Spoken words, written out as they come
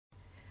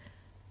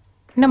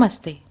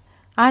नमस्ते।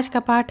 आज का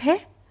पाठ है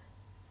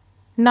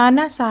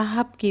नाना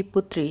साहब की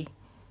पुत्री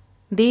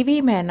देवी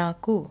मैना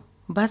को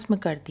भस्म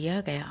कर दिया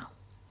गया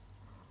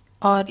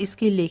और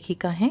इसकी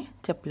लेखिका हैं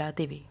चपला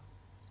देवी।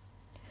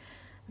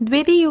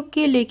 द्विवेदी युग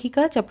की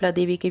लेखिका चपला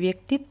देवी के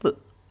व्यक्तित्व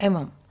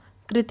एवं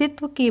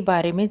कृतित्व के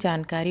बारे में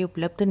जानकारी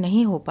उपलब्ध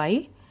नहीं हो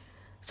पाई।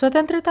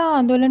 स्वतंत्रता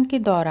आंदोलन के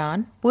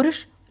दौरान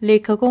पुरुष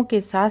लेखकों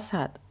के साथ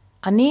साथ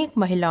अनेक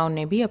महिलाओं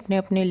ने भी अपने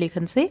अपने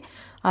लेखन से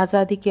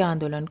आज़ादी के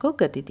आंदोलन को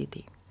गति दी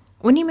थी।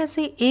 उन्हीं में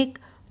से एक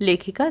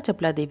लेखिका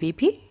चपला देवी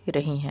भी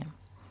रही हैं।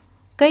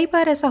 कई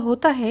बार ऐसा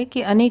होता है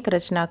कि अनेक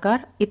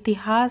रचनाकार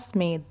इतिहास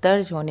में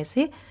दर्ज होने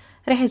से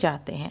रह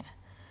जाते हैं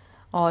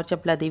और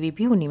चपला देवी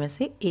भी उन्हीं में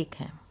से एक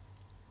हैं।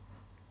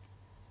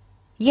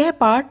 यह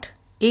पाठ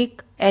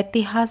एक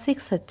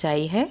ऐतिहासिक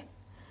सच्चाई है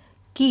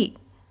कि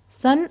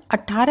सन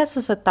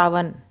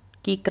 1857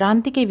 की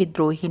क्रांति के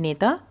विद्रोही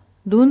नेता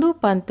धुंधु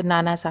पंत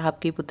नाना साहब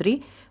की पुत्री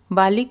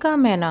बालिका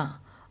मैना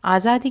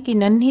आज़ादी की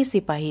नन्ही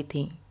सिपाही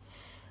थी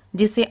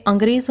जिसे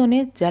अंग्रेज़ों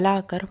ने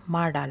जलाकर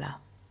मार डाला।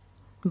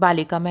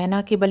 बालिका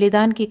मैना के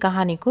बलिदान की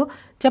कहानी को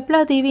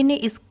चपला देवी ने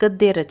इस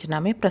गद्य रचना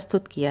में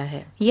प्रस्तुत किया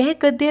है। यह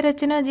गद्य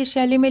रचना जिस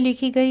शैली में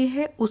लिखी गई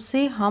है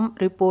उसे हम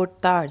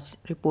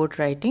रिपोर्ट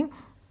राइटिंग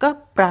का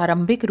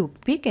प्रारंभिक रूप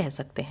भी कह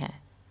सकते हैं।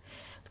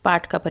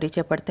 पाठ का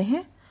परिचय पढ़ते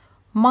हैं।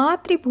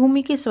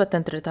 मातृभूमि की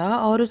स्वतंत्रता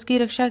और उसकी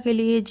रक्षा के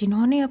लिए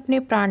जिन्होंने अपने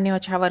प्राण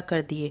न्यौछावर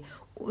कर दिए,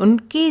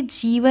 उनके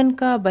जीवन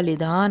का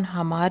बलिदान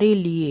हमारे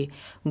लिए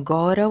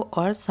गौरव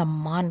और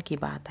सम्मान की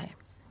बात है।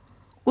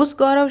 उस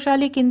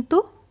गौरवशाली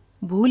किंतु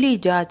भूली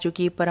जा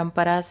चुकी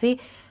परंपरा से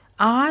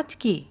आज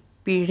की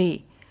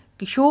पीढ़ी,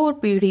 किशोर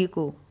पीढ़ी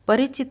को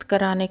परिचित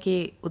कराने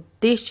के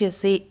उद्देश्य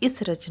से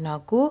इस रचना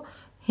को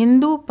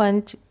हिंदू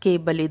पंच के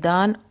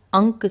बलिदान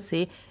अंक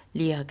से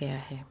लिया गया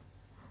है।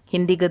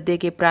 हिंदी गद्य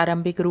के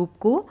प्रारंभिक रूप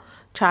को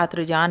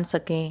छात्र जान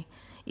सकें,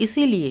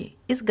 इसीलिए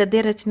इस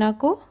गद्य रचना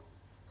को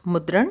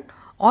मुद्रण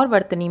और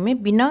वर्तनी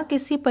में बिना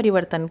किसी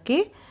परिवर्तन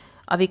के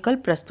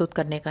अविकल्प प्रस्तुत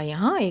करने का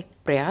यहाँ एक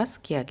प्रयास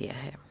किया गया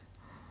है।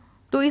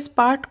 तो इस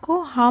पाठ को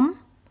हम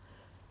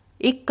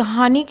एक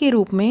कहानी के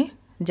रूप में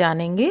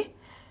जानेंगे,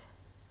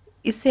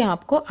 इससे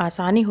आपको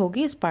आसानी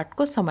होगी इस पाठ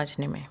को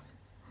समझने में।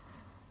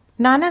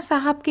 नाना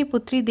साहब की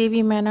पुत्री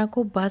देवी मैना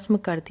को भस्म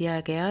कर दिया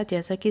गया,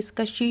 जैसा कि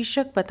इसका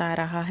शीर्षक बता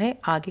रहा है।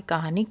 आगे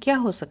कहानी क्या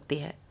हो सकती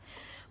है?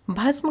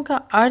 भस्म का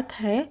अर्थ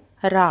है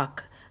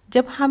राख।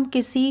 जब हम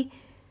किसी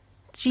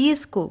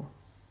चीज़ को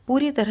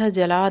पूरी तरह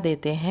जला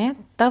देते हैं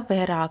तब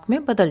वह राख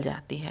में बदल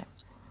जाती है।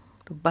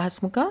 तो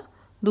भस्म का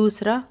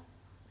दूसरा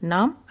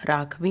नाम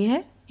राख भी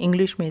है,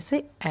 इंग्लिश में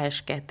इसे ऐश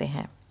कहते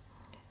हैं।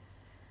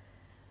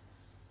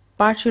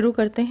 पाठ शुरू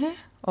करते हैं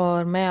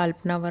और मैं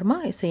अल्पना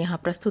वर्मा इसे यहाँ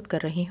प्रस्तुत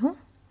कर रही हूँ।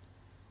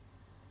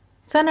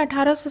 सन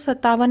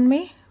 1857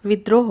 में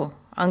विद्रोह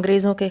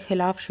अंग्रेज़ों के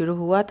खिलाफ शुरू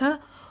हुआ था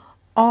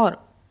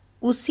और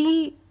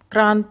उसी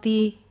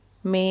क्रांति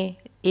में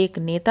एक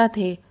नेता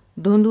थे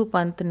धुंधु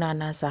पंत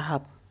नाना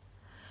साहब।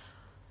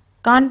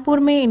 कानपुर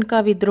में इनका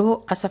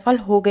विद्रोह असफल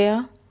हो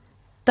गया,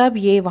 तब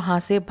ये वहाँ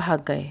से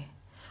भाग गए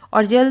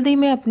और जल्दी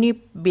में अपनी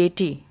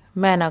बेटी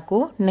मैना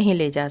को नहीं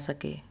ले जा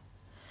सके।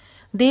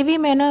 देवी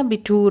मैना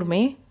बिठूर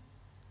में,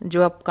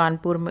 जो अब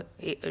कानपुर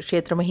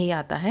क्षेत्र में ही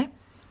आता है,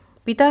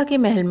 पिता के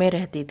महल में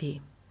रहती थी।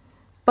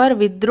 पर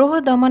विद्रोह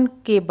दमन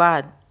के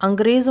बाद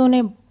अंग्रेज़ों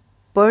ने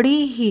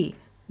बड़ी ही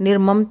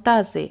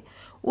निर्ममता से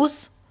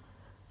उस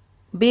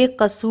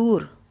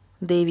बेकसूर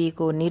देवी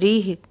को,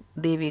 निरीह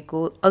देवी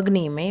को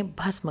अग्नि में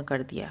भस्म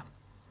कर दिया।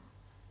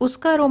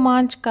 उसका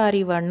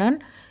रोमांचकारी वर्णन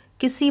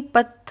किसी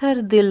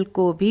पत्थर दिल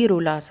को भी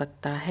रुला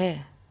सकता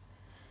है।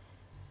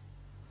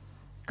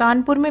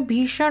 कानपुर में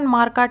भीषण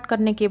मारकाट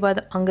करने के बाद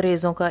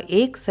अंग्रेज़ों का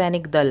एक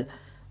सैनिक दल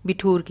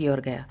बिठूर की ओर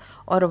गया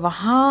और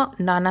वहाँ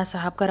नाना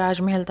साहब का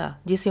राजमहल था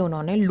जिसे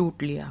उन्होंने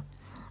लूट लिया।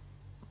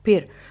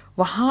 फिर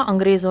वहाँ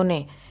अंग्रेज़ों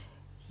ने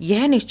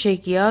यह निश्चय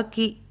किया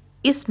कि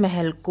इस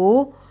महल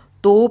को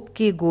तोप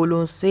के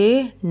गोलों से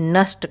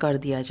नष्ट कर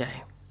दिया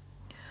जाए।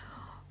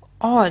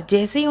 और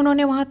जैसे ही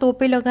उन्होंने वहाँ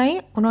तोपें लगाई,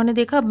 उन्होंने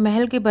देखा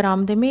महल के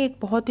बरामदे में एक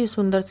बहुत ही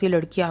सुंदर सी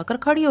लड़की आकर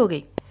खड़ी हो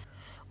गई।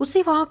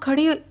 उसे वहाँ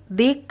खड़ी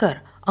देखकर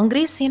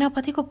अंग्रेज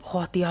सेनापति को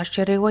बहुत ही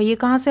आश्चर्य हुआ, ये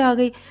कहाँ से आ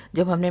गई?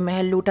 जब हमने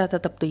महल लूटा था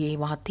तब तो ये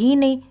वहाँ थी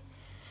नहीं।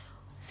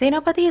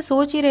 सेनापति ये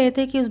सोच ही रहे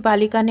थे कि उस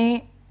बालिका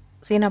ने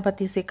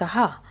सेनापति से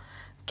कहा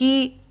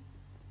कि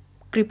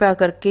कृपया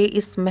करके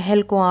इस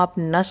महल को आप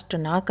नष्ट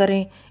ना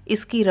करें,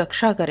 इसकी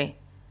रक्षा करें।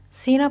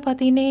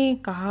 सेनापति ने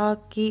कहा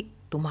कि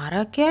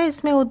तुम्हारा क्या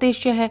इसमें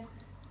उद्देश्य है?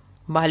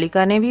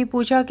 बालिका ने भी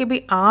पूछा कि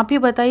भाई आप ही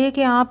बताइए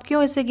कि आप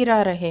क्यों इसे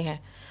गिरा रहे हैं।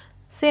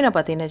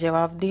 सेनापति ने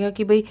जवाब दिया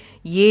कि भाई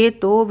ये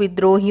तो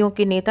विद्रोहियों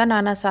के नेता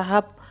नाना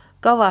साहब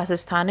का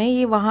वासस्थान है,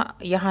 ये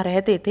यहाँ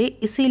रहते थे,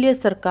 इसीलिए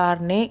सरकार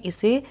ने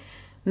इसे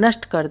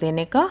नष्ट कर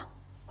देने का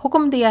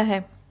हुक्म दिया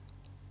है।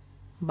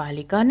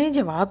 बालिका ने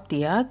जवाब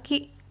दिया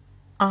कि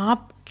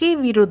आपके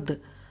विरुद्ध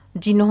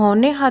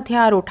जिन्होंने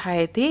हथियार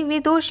उठाए थे वे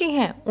दोषी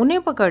हैं, उन्हें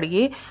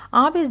पकड़िए।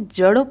 आप इस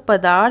जड़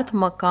पदार्थ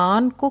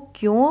मकान को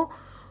क्यों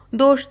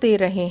दोष दे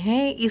रहे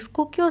हैं,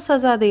 इसको क्यों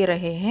सज़ा दे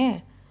रहे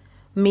हैं?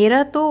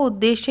 मेरा तो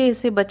उद्देश्य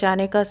इसे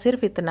बचाने का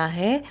सिर्फ इतना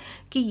है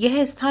कि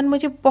यह स्थान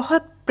मुझे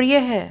बहुत प्रिय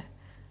है।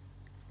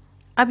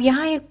 अब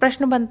यहाँ एक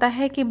प्रश्न बनता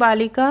है कि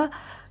बालिका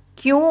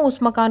क्यों उस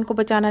मकान को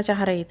बचाना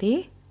चाह रही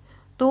थी।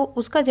 तो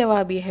उसका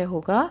जवाब यह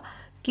होगा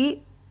कि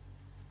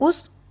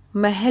उस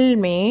महल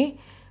में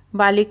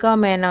बालिका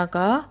मैना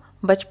का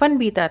बचपन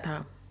बीता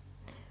था,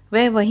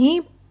 वह वहीं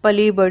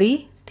पली बड़ी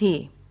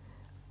थी,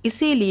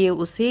 इसीलिए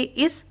उसे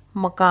इस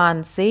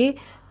मकान से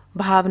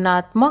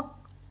भावनात्मक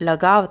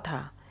लगाव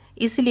था,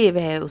 इसलिए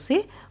वह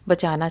उसे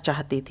बचाना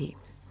चाहती थी।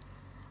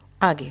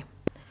 आगे,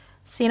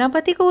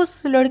 सेनापति को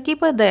उस लड़की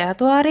पर दया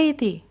तो आ रही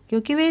थी,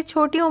 क्योंकि वे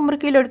छोटी उम्र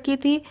की लड़की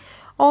थी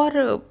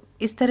और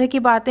इस तरह की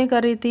बातें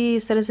कर रही थी,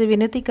 इस तरह से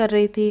विनती कर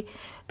रही थी,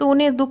 तो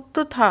उन्हें दुख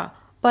तो था,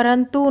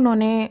 परंतु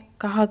उन्होंने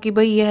कहा कि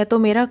भाई यह तो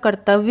मेरा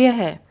कर्तव्य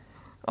है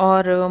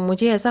और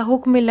मुझे ऐसा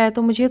हुक्म मिला है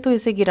तो मुझे तो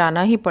इसे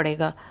गिराना ही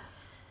पड़ेगा।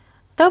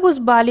 तब उस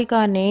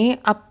बालिका ने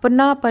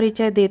अपना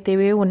परिचय देते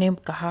हुए उन्हें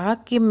कहा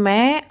कि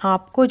मैं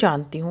आपको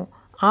जानती हूँ,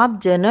 आप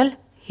जनरल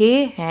हे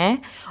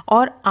हैं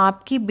और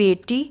आपकी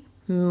बेटी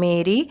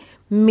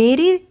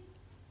मेरी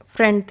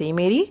फ्रेंड थी,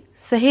 मेरी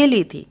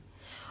सहेली थी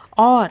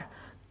और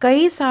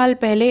कई साल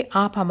पहले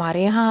आप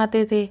हमारे यहाँ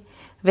आते थे,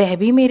 वह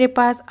भी मेरे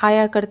पास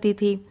आया करती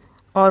थी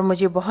और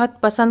मुझे बहुत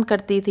पसंद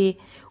करती थी।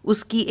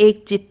 उसकी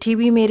एक चिट्ठी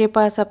भी मेरे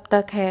पास अब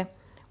तक है।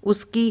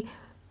 उसकी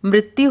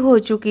मृत्यु हो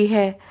चुकी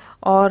है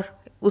और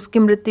उसकी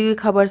मृत्यु की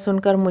खबर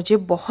सुनकर मुझे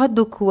बहुत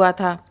दुख हुआ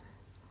था।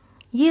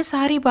 ये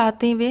सारी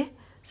बातें वे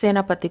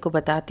सेनापति को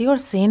बताती और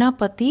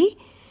सेनापति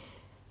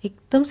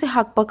एकदम से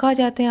हकपका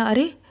जाते हैं,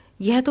 अरे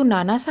यह तो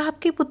नाना साहब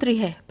की पुत्री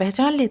है,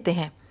 पहचान लेते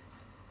हैं।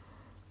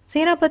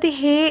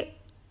 सेनापति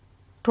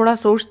थोड़ा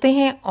सोचते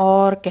हैं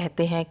और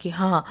कहते हैं कि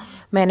हाँ,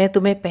 मैंने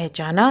तुम्हें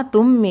पहचाना,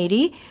 तुम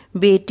मेरी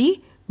बेटी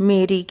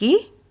मेरी की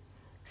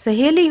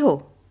सहेली हो,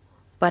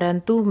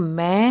 परंतु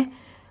मैं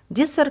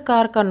जिस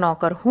सरकार का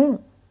नौकर हूँ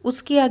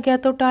उसकी आज्ञा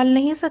तो टाल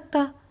नहीं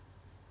सकता,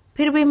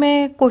 फिर भी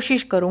मैं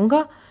कोशिश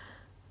करूँगा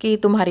कि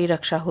तुम्हारी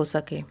रक्षा हो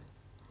सके।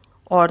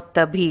 और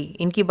तभी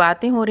इनकी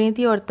बातें हो रही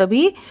थी और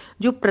तभी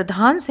जो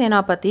प्रधान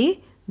सेनापति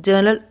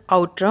जनरल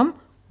आउट्रम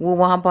वो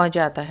वहाँ पहुँच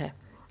जाता है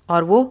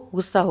और वो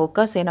गुस्सा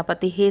होकर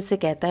सेनापति हे से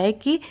कहता है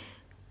कि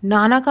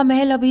नाना का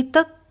महल अभी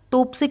तक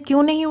तोप से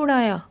क्यों नहीं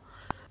उड़ाया।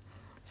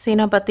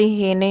 सेनापति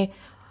हे ने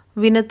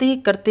विनती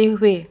करते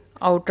हुए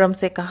आउट्रम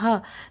से कहा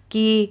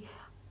कि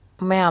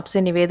मैं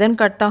आपसे निवेदन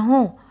करता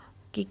हूँ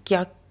कि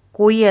क्या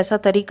कोई ऐसा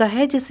तरीका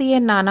है जिससे यह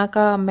नाना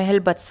का महल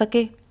बच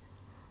सके।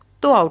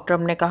 तो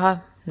आउट्रम ने कहा,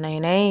 नहीं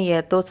नहीं,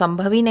 यह तो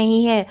संभव ही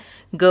नहीं है,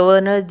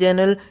 गवर्नर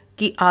जनरल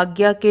की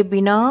आज्ञा के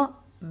बिना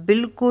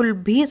बिल्कुल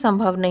भी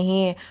संभव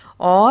नहीं है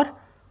और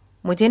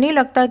मुझे नहीं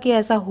लगता कि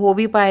ऐसा हो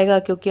भी पाएगा,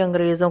 क्योंकि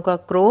अंग्रेज़ों का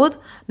क्रोध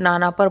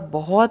नाना पर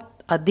बहुत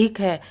अधिक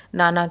है।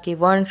 नाना के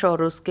वंश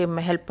और उसके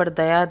महल पर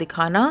दया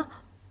दिखाना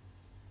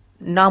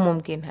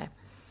नामुमकिन है।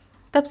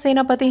 तब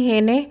सेनापति हे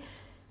ने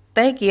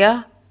तय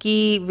किया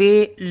कि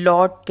वे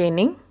लॉर्ड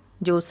कैनिंग,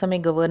 जो उस समय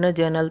गवर्नर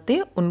जनरल थे,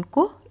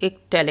 उनको एक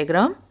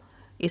टेलीग्राम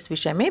इस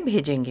विषय में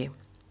भेजेंगे,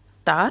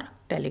 तार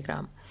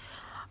टेलीग्राम।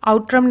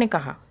 आउट्रम ने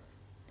कहा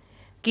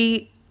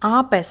कि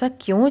आप ऐसा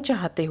क्यों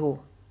चाहते हो,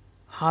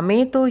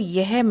 हमें तो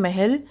यह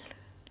महल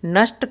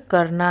नष्ट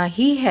करना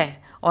ही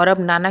है और अब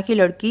नाना की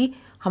लड़की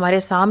हमारे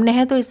सामने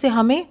है तो इसे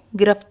हमें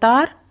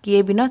गिरफ्तार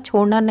किए बिना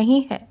छोड़ना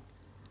नहीं है।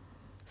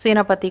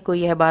 सेनापति को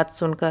यह बात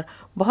सुनकर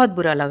बहुत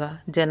बुरा लगा।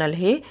 जनरल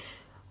हे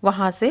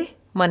वहाँ से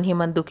मन ही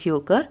मन दुखी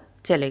होकर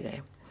चले गए।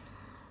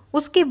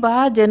 उसके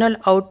बाद जनरल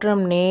आउट्रम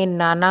ने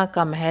नाना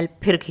का महल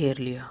फिर घेर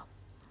लिया,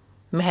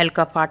 महल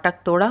का फाटक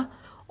तोड़ा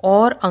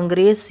और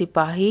अंग्रेज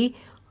सिपाही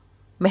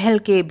महल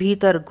के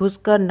भीतर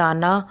घुसकर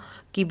नाना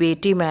की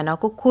बेटी मैना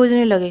को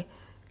खोजने लगे,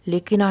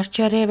 लेकिन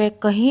आश्चर्य, वह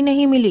कहीं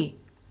नहीं मिली।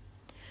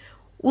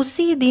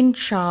 उसी दिन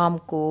शाम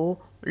को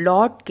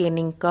लॉर्ड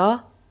कैनिंग का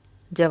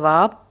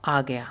जवाब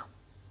आ गया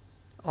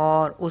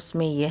और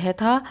उसमें यह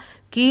था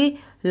कि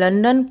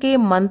लंदन के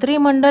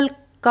मंत्रिमंडल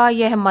का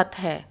यह मत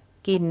है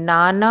कि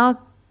नाना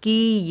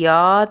की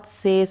याद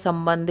से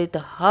संबंधित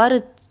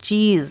हर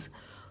चीज़,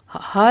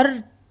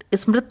 हर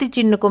स्मृति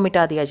चिन्ह को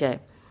मिटा दिया जाए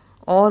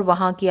और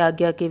वहाँ की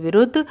आज्ञा के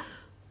विरुद्ध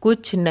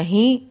कुछ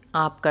नहीं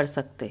आप कर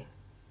सकते।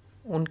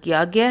 उनकी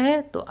आज्ञा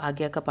है तो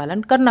आज्ञा का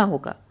पालन करना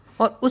होगा।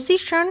 और उसी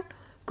क्षण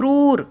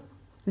क्रूर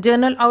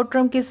जनरल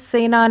आउट्रम की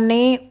सेना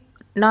ने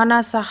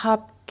नाना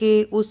साहब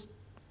के उस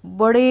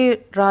बड़े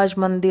राज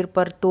मंदिर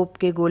पर तोप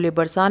के गोले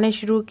बरसाने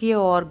शुरू किए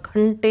और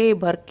घंटे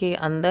भर के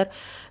अंदर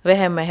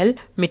वह महल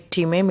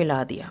मिट्टी में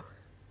मिला दिया।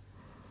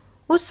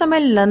 उस समय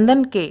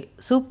लंदन के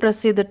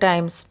सुप्रसिद्ध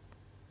टाइम्स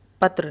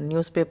पत्र,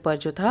 न्यूज़पेपर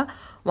जो था,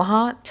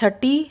 वहाँ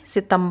 6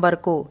 सितंबर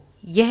को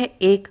यह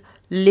एक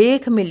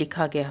लेख में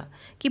लिखा गया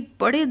कि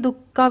बड़े दुख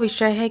का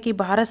विषय है कि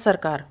भारत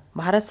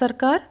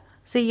सरकार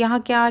से यहाँ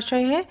क्या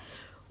आशय है,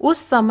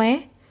 उस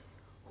समय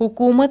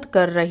हुकूमत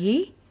कर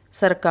रही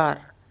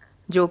सरकार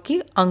जो कि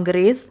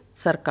अंग्रेज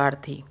सरकार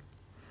थी,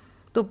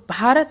 तो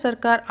भारत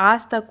सरकार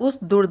आज तक उस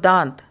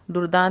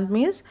दुर्दांत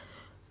मीन्स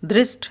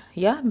धृष्ट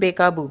या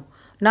बेकाबू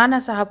नाना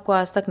साहब को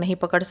आज तक नहीं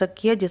पकड़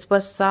सकी है, जिस पर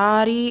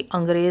सारी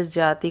अंग्रेज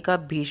जाति का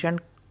भीषण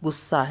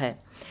गुस्सा है,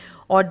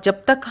 और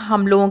जब तक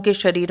हम लोगों के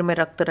शरीर में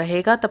रक्त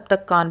रहेगा तब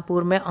तक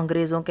कानपुर में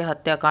अंग्रेज़ों के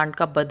हत्याकांड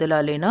का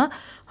बदला लेना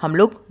हम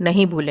लोग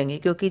नहीं भूलेंगे,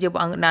 क्योंकि जब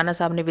नाना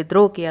साहब ने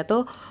विद्रोह किया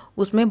तो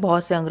उसमें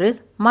बहुत से अंग्रेज़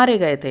मारे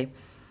गए थे।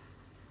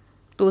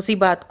 तो उसी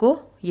बात को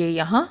ये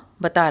यहाँ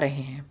बता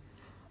रहे हैं।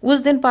 उस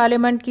दिन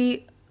पार्लियामेंट की,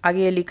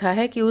 आगे ये लिखा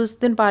है कि उस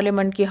दिन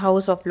पार्लियामेंट की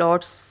हाउस ऑफ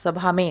लॉर्ड्स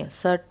सभा में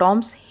सर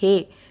टॉमस हे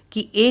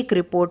की एक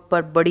रिपोर्ट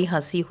पर बड़ी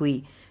हंसी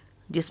हुई,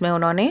 जिसमें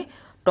उन्होंने,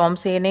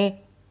 टॉमस हे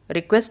ने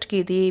रिक्वेस्ट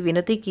की थी,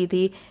 विनती की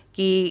थी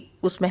कि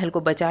उस महल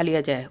को बचा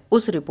लिया जाए।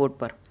 उस रिपोर्ट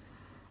पर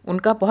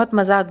उनका बहुत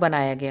मजाक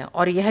बनाया गया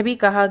और यह भी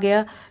कहा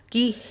गया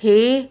कि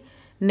हे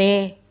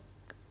ने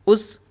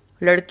उस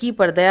लड़की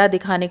पर दया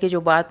दिखाने की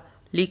जो बात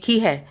लिखी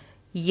है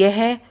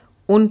यह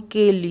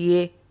उनके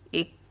लिए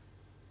एक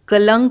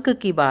कलंक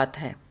की बात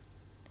है।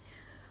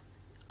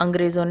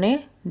 अंग्रेज़ों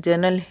ने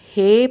जनरल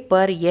हे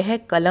पर यह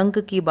कलंक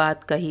की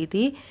बात कही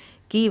थी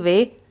कि वे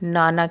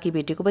नाना की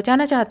बेटी को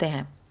बचाना चाहते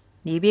हैं।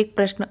 ये भी एक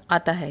प्रश्न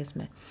आता है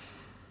इसमें।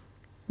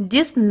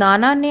 जिस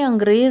नाना ने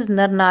अंग्रेज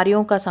नर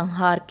नारियों का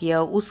संहार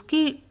किया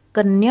उसकी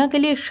कन्या के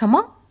लिए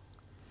क्षमा?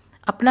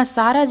 अपना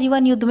सारा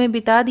जीवन युद्ध में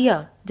बिता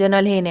दिया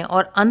जनरल हे ने,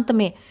 और अंत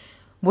में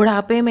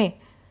बुढ़ापे में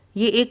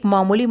ये एक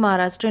मामूली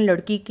महाराष्ट्रियन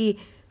लड़की की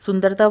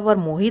सुंदरता पर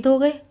मोहित हो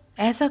गए।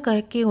 ऐसा कह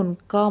के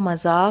उनका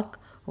मजाक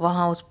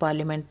वहाँ उस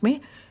पार्लियामेंट में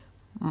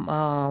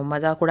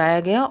मजाक उड़ाया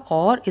गया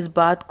और इस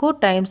बात को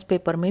टाइम्स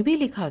पेपर में भी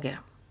लिखा गया।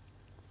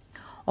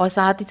 और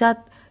साथ ही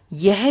साथ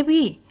यह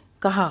भी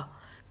कहा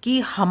कि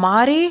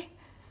हमारे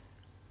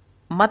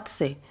मत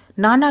से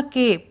नाना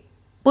के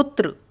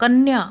पुत्र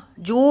कन्या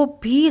जो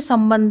भी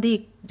संबंधी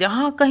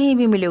जहाँ कहीं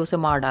भी मिले उसे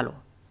मार डालो,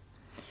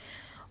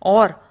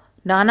 और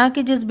नाना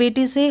की जिस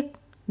बेटी से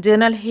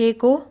जनरल हे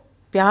को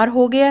प्यार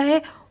हो गया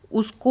है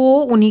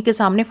उसको उन्हीं के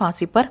सामने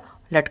फांसी पर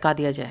लटका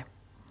दिया जाए।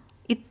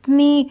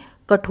 इतनी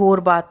कठोर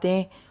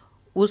बातें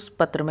उस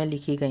पत्र में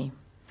लिखी गईं।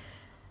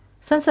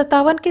 सन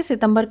 57 के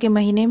सितंबर के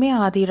महीने में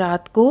आधी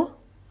रात को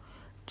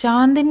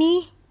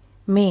चांदनी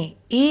में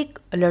एक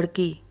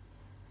लड़की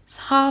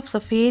साफ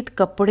सफ़ेद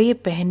कपड़े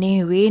पहने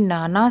हुए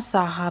नाना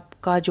साहब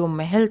का जो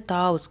महल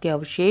था उसके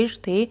अवशेष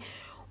थे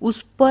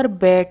उस पर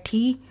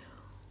बैठी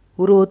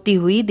रोती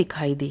हुई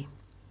दिखाई दी।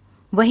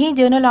 वहीं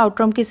जनरल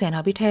आउट्रम की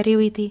सेना भी ठहरी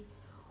हुई थी।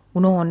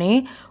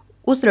 उन्होंने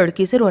उस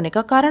लड़की से रोने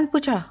का कारण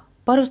पूछा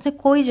पर उसने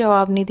कोई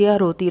जवाब नहीं दिया,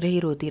 रोती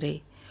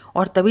रही।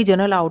 और तभी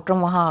जनरल आउट्रम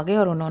वहां आ गए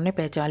और उन्होंने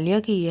पहचान लिया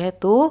कि यह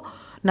तो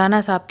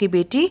नाना साहब की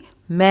बेटी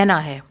मैना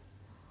है,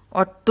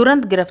 और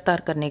तुरंत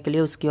गिरफ्तार करने के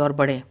लिए उसकी ओर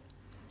बढ़े।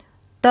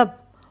 तब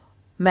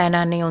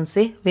मैना ने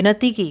उनसे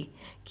विनती की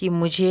कि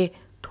मुझे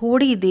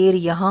थोड़ी देर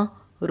यहाँ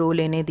रो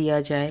लेने दिया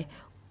जाए,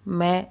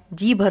 मैं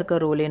जी भर कर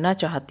रो लेना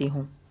चाहती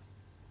हूँ।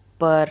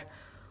 पर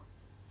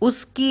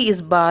उसकी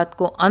इस बात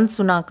को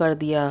अनसुना कर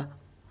दिया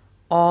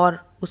और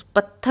उस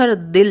पत्थर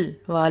दिल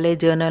वाले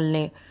जनरल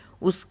ने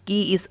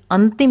उसकी इस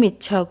अंतिम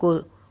इच्छा को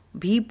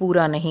भी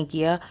पूरा नहीं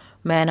किया।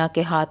 मैना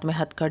के हाथ में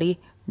हथकड़ी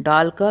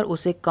डालकर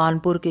उसे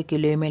कानपुर के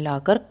किले में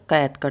लाकर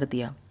कैद कर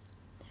दिया।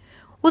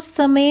 उस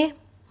समय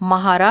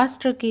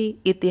महाराष्ट्र के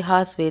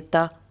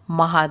इतिहासवेत्ता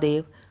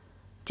महादेव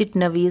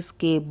चिटनवीस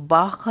के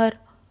बाखर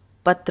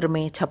पत्र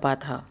में छपा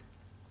था,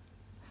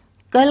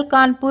 कल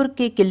कानपुर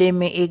के किले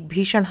में एक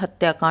भीषण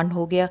हत्याकांड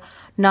हो गया।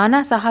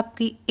 नाना साहब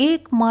की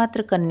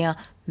एकमात्र कन्या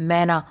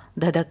मैना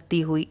धधकती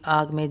हुई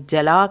आग में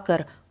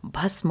जलाकर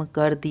भस्म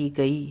कर दी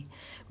गई।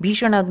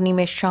 भीषण अग्नि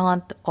में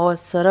शांत और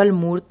सरल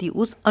मूर्ति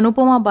उस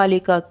अनुपमा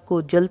बालिका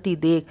को जलती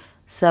देख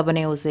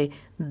सबने उसे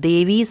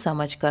देवी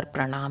समझकर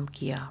प्रणाम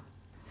किया।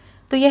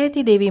 तो यह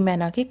थी देवी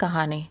मैना की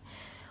कहानी।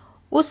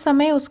 उस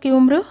समय उसकी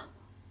उम्र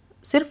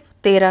सिर्फ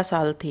 13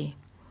 साल थी।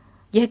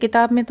 यह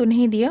किताब में तो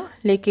नहीं दिया,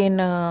 लेकिन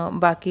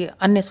बाकी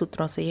अन्य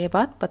सूत्रों से यह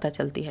बात पता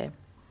चलती है।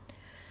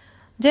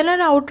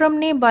 जनरल आउट्रम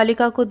ने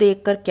बालिका को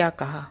देखकर क्या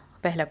कहा?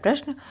 पहला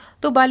प्रश्न,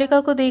 तो बालिका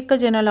को देखकर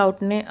जनरल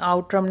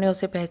आउट्रम ने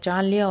उसे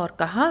पहचान लिया और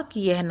कहा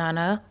कि यह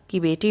नाना की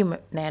बेटी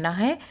नैना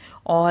है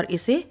और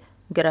इसे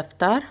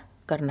गिरफ्तार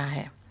करना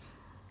है।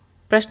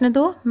 प्रश्न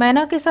 2,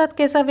 मैना के साथ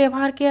कैसा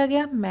व्यवहार किया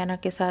गया? मैना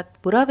के साथ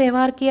बुरा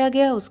व्यवहार किया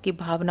गया, उसकी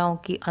भावनाओं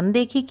की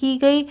अनदेखी की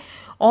गई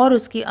और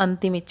उसकी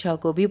अंतिम इच्छा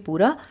को भी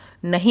पूरा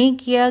नहीं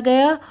किया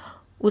गया।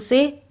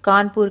 उसे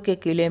कानपुर के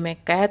किले में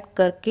कैद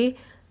करके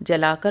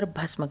जलाकर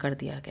भस्म कर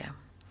दिया गया।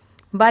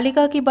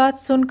 बालिका की बात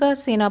सुनकर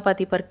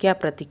सेनापति पर क्या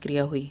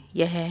प्रतिक्रिया हुई?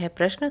 यह है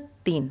प्रश्न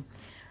 3।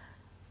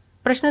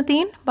 प्रश्न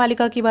 3,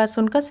 बालिका की बात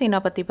सुनकर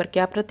सेनापति पर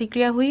क्या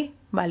प्रतिक्रिया हुई?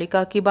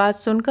 बालिका की बात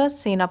सुनकर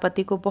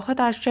सेनापति को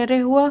बहुत आश्चर्य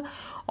हुआ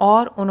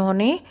और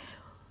उन्होंने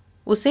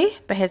उसे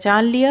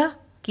पहचान लिया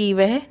कि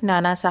वह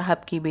नाना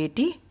साहब की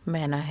बेटी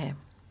मैना है।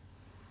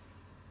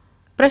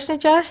 प्रश्न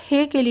 4,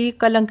 हे के लिए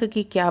कलंक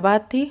की क्या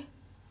बात थी?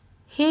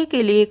 हे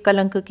के लिए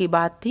कलंक की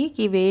बात थी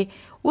कि वे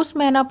उस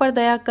मैना पर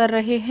दया कर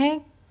रहे हैं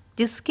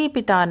जिसके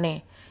पिता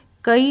ने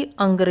कई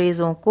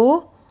अंग्रेजों को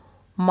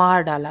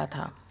मार डाला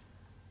था।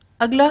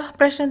 अगला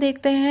प्रश्न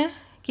देखते हैं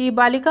कि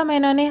बालिका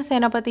मैना ने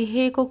सेनापति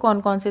हे को कौन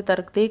कौन से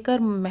तर्क देकर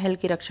महल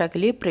की रक्षा के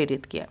लिए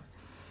प्रेरित किया?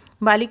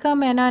 बालिका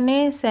मैना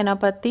ने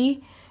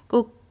सेनापति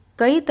को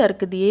कई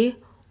तर्क दिए,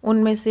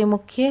 उनमें से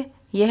मुख्य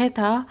यह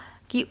था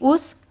कि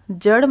उस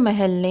जड़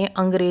महल ने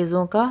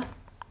अंग्रेज़ों का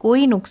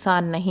कोई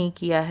नुकसान नहीं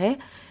किया है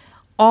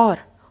और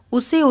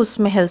उसे उस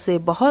महल से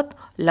बहुत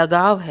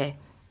लगाव है,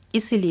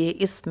 इसलिए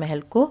इस महल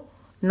को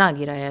ना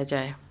गिराया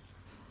जाए।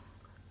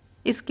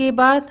 इसके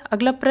बाद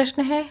अगला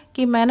प्रश्न है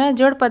कि मैना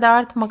जड़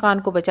पदार्थ मकान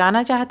को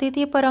बचाना चाहती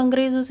थी पर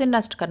अंग्रेज उसे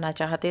नष्ट करना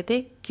चाहते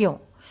थे, क्यों?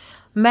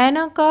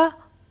 मैना का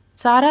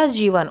सारा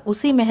जीवन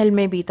उसी महल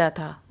में बीता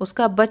था,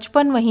 उसका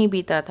बचपन वहीं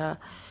बीता था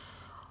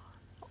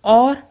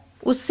और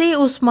उसे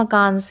उस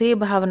मकान से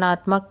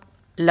भावनात्मक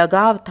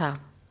लगाव था,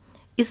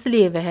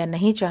 इसलिए वह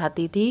नहीं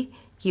चाहती थी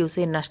कि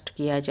उसे नष्ट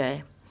किया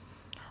जाए।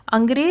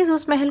 अंग्रेज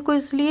उस महल को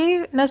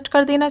इसलिए नष्ट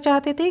कर देना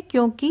चाहते थे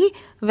क्योंकि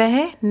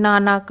वह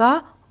नाना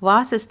का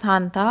वास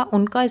स्थान था,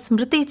 उनका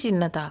स्मृति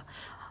चिन्ह था।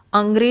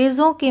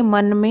 अंग्रेज़ों के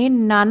मन में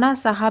नाना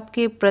साहब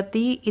के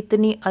प्रति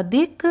इतनी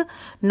अधिक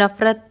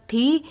नफरत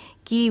थी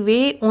कि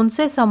वे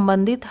उनसे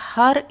संबंधित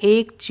हर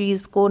एक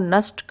चीज़ को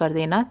नष्ट कर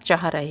देना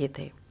चाह रहे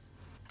थे।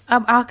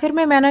 अब आखिर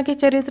में मैना के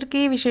चरित्र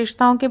की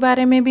विशेषताओं के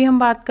बारे में भी हम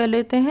बात कर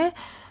लेते हैं।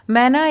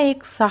 मैना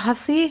एक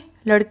साहसी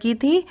लड़की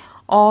थी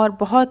और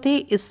बहुत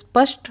ही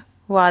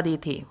स्पष्टवादी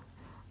थी।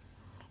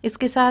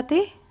 इसके साथ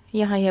ही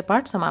यहाँ यह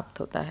पाठ समाप्त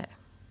होता है।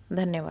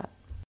 धन्यवाद।